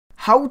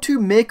How to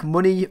make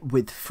money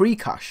with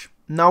Freecash.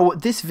 Now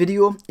this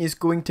video is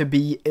going to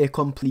be a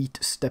complete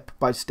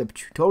step-by-step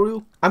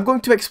tutorial. I'm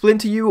going to explain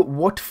to you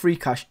what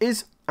Freecash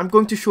is. I'm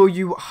going to show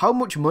you how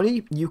much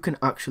money you can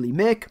actually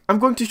make. I'm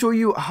going to show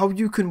you how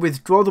you can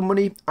withdraw the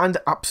money and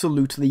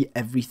absolutely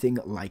everything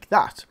like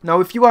that. Now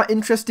if you are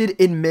interested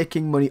in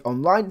making money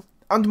online,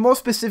 and more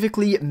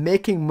specifically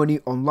making money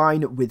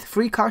online with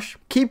Freecash,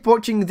 keep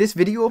watching this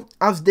video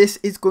as this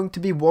is going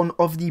to be one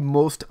of the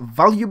most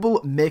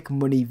valuable make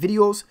money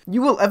videos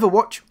you will ever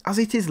watch, as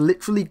it is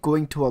literally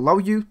going to allow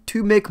you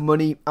to make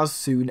money as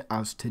soon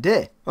as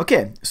today.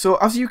 Okay, so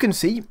as you can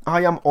see,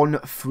 I am on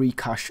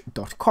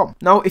freecash.com.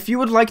 Now, if you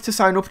would like to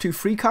sign up to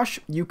Freecash,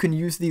 you can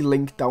use the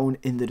link down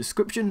in the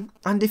description,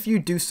 and if you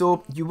do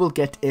so, you will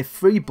get a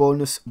free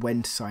bonus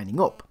when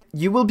signing up.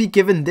 You will be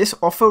given this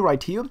offer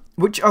right here,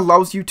 which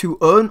allows you to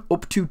earn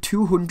up to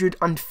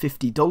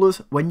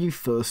 $250 when you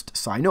first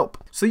sign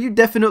up. So you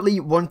definitely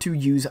want to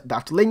use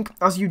that link,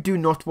 as you do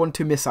not want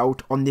to miss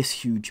out on this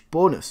huge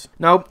bonus.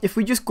 Now, if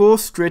we just go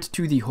straight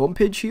to the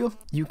homepage here,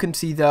 you can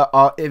see there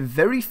are a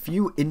very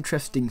few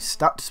interesting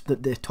stats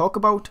that they talk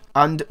about.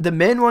 And the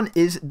main one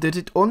is that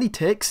it only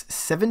takes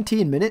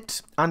 17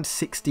 minutes and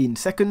 16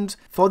 seconds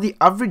for the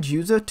average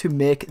user to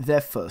make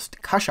their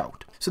first cash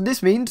out. So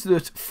this means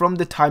that from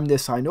the time they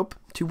sign up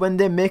to when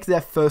they make their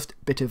first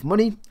bit of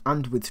money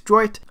and withdraw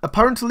it,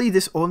 apparently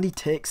this only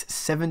takes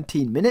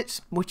 17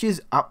 minutes, which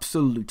is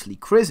absolutely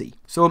crazy.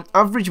 So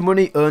average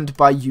money earned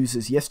by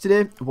users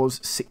yesterday was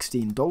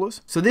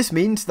 $16. So this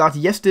means that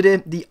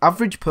yesterday the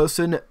average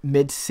person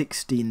made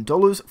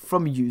 $16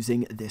 from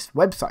using this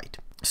website.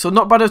 So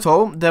not bad at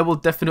all. There will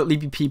definitely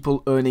be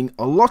people earning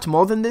a lot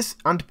more than this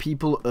and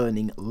people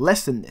earning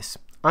less than this.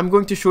 I'm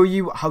going to show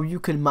you how you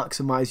can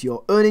maximize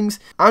your earnings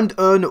and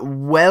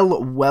earn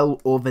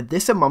well over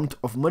this amount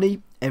of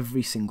money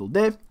every single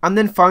day. And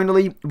then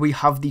finally, we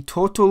have the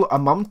total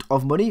amount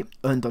of money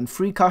earned on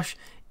Freecash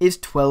is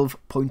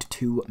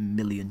 $12.2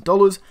 million,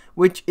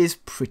 which is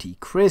pretty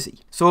crazy.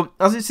 So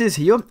as it says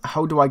here,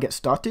 how do I get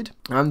started?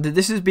 And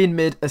this has been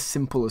made as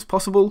simple as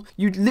possible.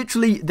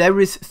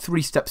 There is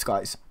 3 steps,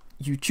 guys.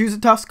 You choose a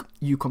task,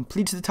 you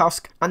complete the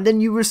task, and then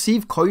you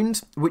receive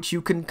coins which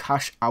you can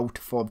cash out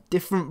for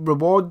different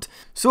rewards.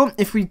 So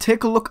if we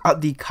take a look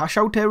at the cash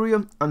out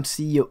area and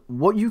see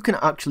what you can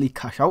actually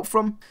cash out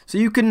from. So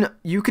you can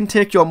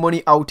take your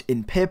money out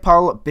in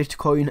PayPal,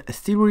 Bitcoin,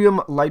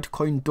 Ethereum,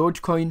 Litecoin,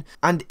 Dogecoin,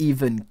 and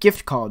even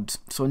gift cards.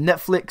 So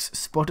Netflix,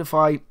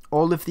 Spotify,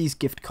 all of these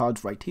gift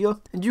cards right here.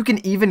 And you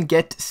can even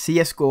get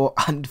CSGO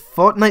and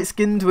Fortnite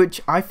skins,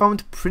 which I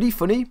found pretty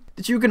funny,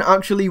 that you can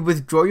actually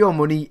withdraw your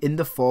money in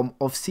the form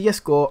of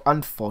CSGO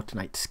and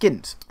Fortnite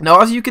skins.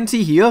 Now, as you can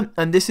see here,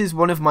 and this is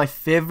one of my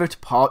favorite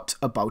parts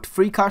about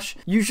Freecash,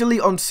 usually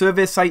on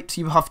survey sites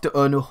you have to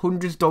earn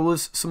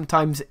 $100,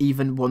 sometimes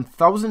even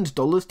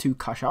 $1,000 to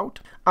cash out.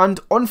 And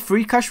on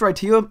Freecash right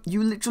here,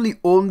 you literally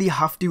only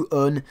have to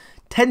earn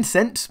 10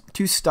 cents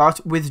to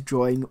start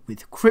withdrawing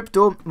with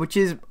crypto, which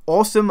is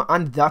awesome,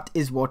 and that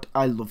is what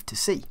I love to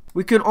see.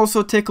 We can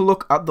also take a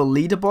look at the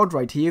leaderboard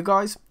right here,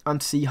 guys,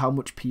 and see how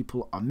much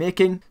people are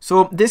making.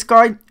 So this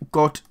guy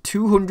got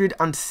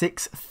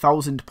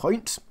 206,000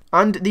 points.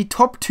 And the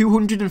top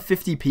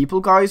 250 people,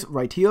 guys,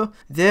 right here,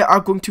 they are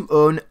going to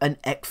earn an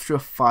extra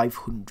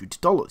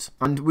 $500.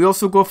 And we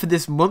also go for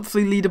this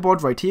monthly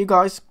leaderboard right here,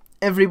 guys.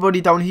 Everybody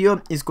down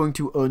here is going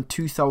to earn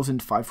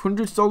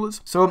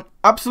 $2,500. So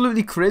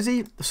absolutely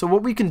crazy. So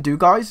what we can do,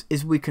 guys,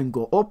 is we can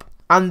go up.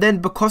 And then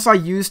because I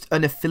used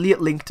an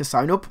affiliate link to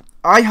sign up,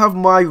 I have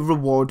my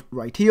reward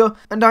right here,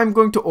 and I'm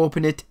going to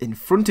open it in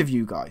front of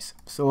you guys.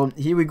 So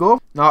here we go.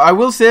 Now I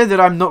will say that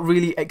I'm not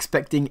really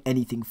expecting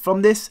anything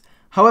from this.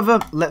 However,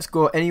 let's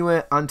go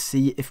anyway and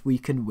see if we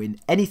can win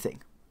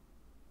anything.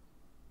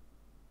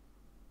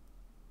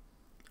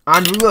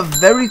 And we were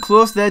very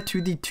close there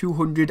to the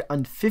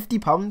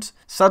 £250.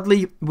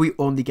 Sadly, we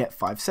only get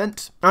 5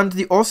 cents. And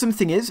the awesome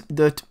thing is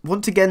that,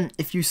 once again,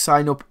 if you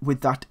sign up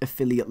with that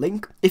affiliate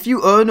link, if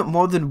you earn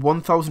more than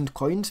 1,000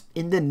 coins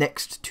in the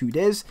next 2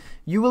 days,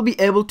 you will be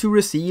able to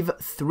receive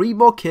 3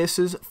 more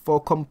cases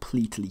for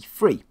completely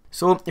free.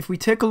 So if we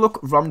take a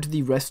look around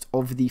the rest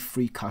of the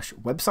Freecash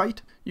website,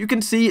 you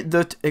can see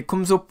that it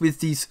comes up with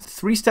these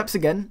 3 steps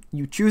again.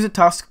 You choose a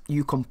task,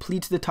 you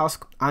complete the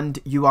task, and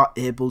you are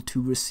able to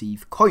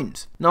receive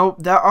coins. Now,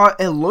 there are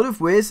a lot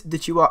of ways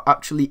that you are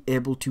actually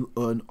able to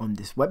earn on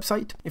this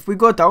website. If we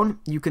go down,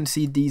 you can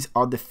see these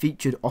are the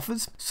featured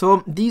offers.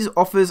 So these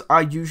offers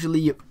are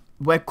usually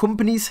where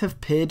companies have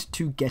paid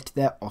to get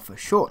their offer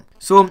shown.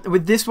 So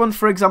with this one,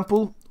 for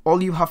example,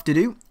 all you have to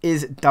do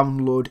is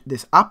download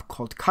this app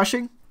called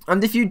Caching.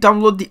 And if you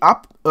download the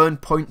app, earn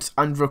points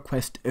and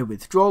request a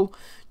withdrawal,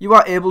 you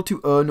are able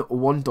to earn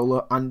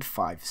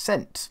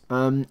 $1.05.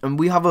 And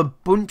we have a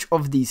bunch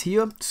of these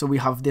here. So we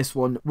have this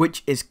one,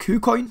 which is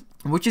KuCoin,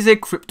 which is a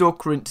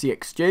cryptocurrency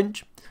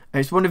exchange.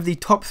 It's one of the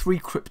top 3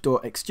 crypto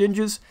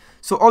exchanges.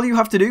 So all you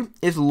have to do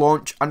is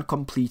launch and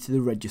complete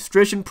the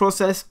registration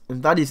process,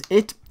 and that is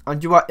it.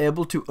 and you are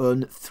able to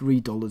earn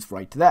 $3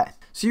 right there.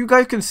 So you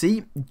guys can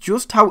see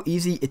just how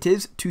easy it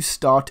is to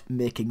start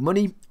making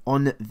money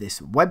on this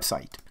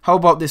website. How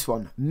about this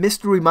one?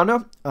 Mystery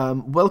Manor.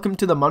 Welcome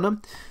to the manor.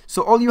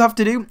 So all you have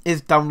to do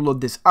is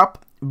download this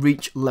app,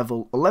 reach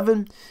level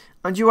 11,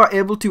 and you are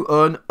able to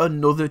earn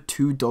another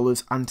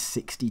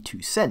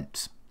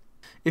 $2.62.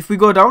 If we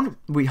go down,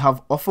 we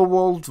have offer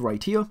walls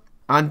right here,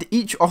 and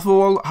each offer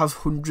wall has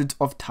hundreds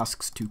of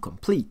tasks to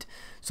complete.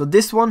 So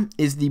this one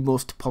is the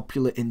most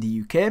popular in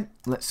the UK.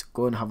 Let's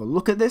go and have a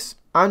look at this.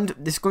 And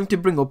this is going to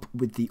bring up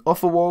with the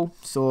offer wall.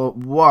 So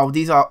wow,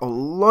 these are a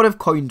lot of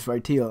coins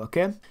right here,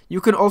 okay?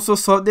 You can also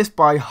sort this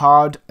by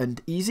hard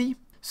and easy.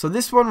 So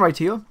this one right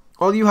here,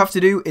 all you have to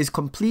do is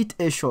complete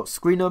a short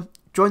screener,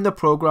 join the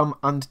program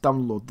and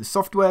download the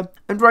software,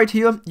 and right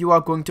here you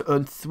are going to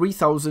earn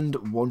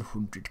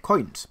 3,100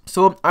 coins.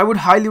 So I would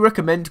highly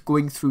recommend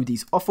going through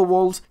these offer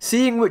walls,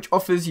 seeing which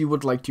offers you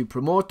would like to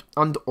promote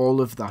and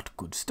all of that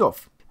good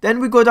stuff. Then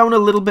we go down a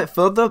little bit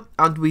further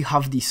and we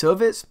have the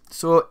surveys.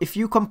 So if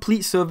you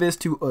complete surveys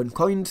to earn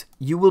coins,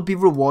 you will be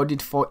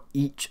rewarded for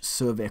each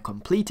survey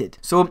completed.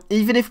 So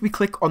even if we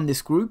click on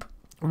this group,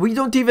 we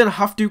don't even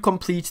have to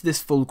complete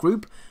this full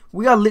group.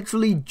 We are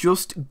literally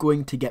just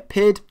going to get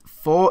paid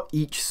for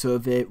each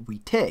survey we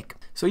take.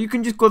 So you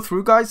can just go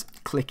through, guys,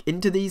 click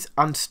into these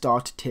and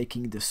start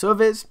taking the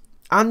surveys.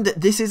 And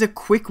this is a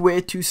quick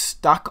way to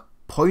stack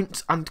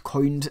points and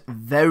coins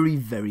very,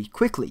 very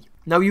quickly.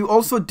 Now you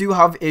also do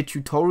have a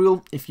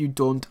tutorial. If you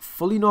don't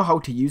fully know how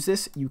to use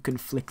this, you can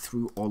flick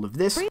through all of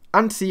this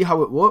and see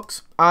how it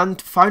works.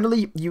 And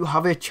finally, you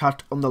have a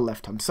chat on the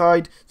left hand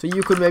side. So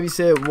you could maybe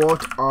say,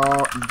 what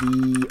are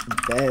the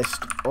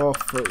best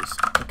offers?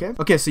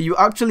 Okay, so you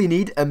actually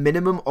need a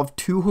minimum of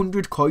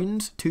 200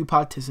 coins to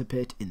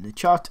participate in the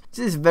chat.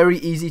 This is very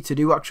easy to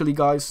do actually,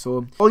 guys.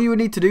 So all you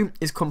need to do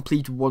is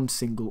complete one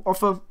single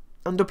offer,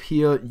 and up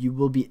here you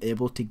will be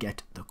able to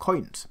get the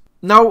coins.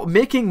 Now,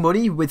 making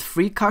money with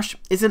Freecash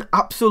is an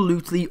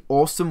absolutely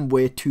awesome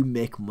way to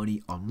make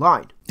money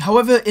online.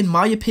 However, in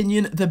my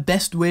opinion, the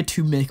best way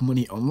to make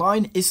money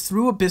online is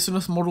through a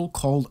business model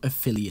called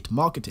affiliate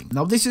marketing.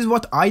 Now, this is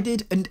what I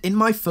did, and in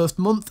my first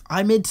month,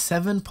 I made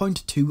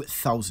 $7.2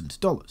 thousand.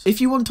 If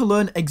you want to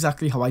learn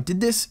exactly how I did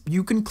this,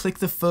 you can click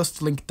the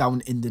first link down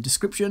in the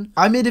description.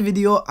 I made a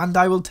video and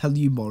I will tell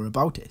you more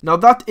about it. Now,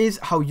 that is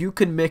how you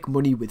can make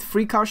money with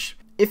Freecash.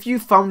 If you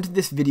found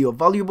this video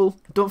valuable,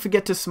 don't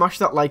forget to smash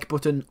that like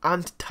button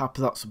and tap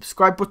that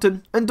subscribe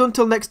button. And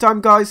until next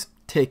time, guys,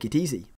 take it easy.